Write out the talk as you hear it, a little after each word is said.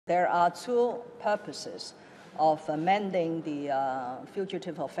there are two purposes of amending the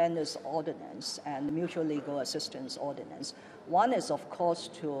Fugitive Offenders Ordinance and the Mutual Legal Assistance Ordinance. One is, of course,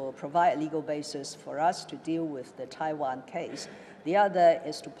 to provide a legal basis for us to deal with the Taiwan case. The other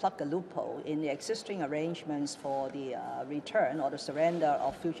is to plug a loophole in the existing arrangements for the return or the surrender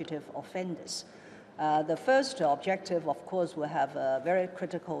of fugitive offenders. The first objective, of course, will have a very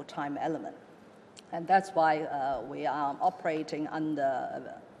critical time element. And that's why we are operating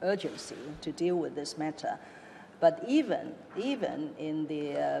under urgency to deal with this matter. But even in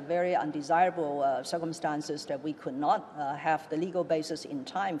the very undesirable circumstances that we could not have the legal basis in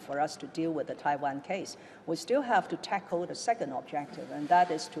time for us to deal with the Taiwan case, we still have to tackle the second objective, and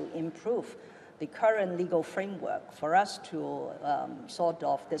that is to improve the current legal framework for us to sort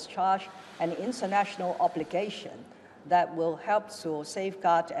of discharge an international obligation that will help to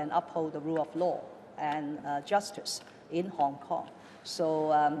safeguard and uphold the rule of law and justice in Hong Kong.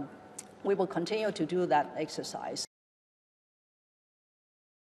 So we will continue to do that exercise.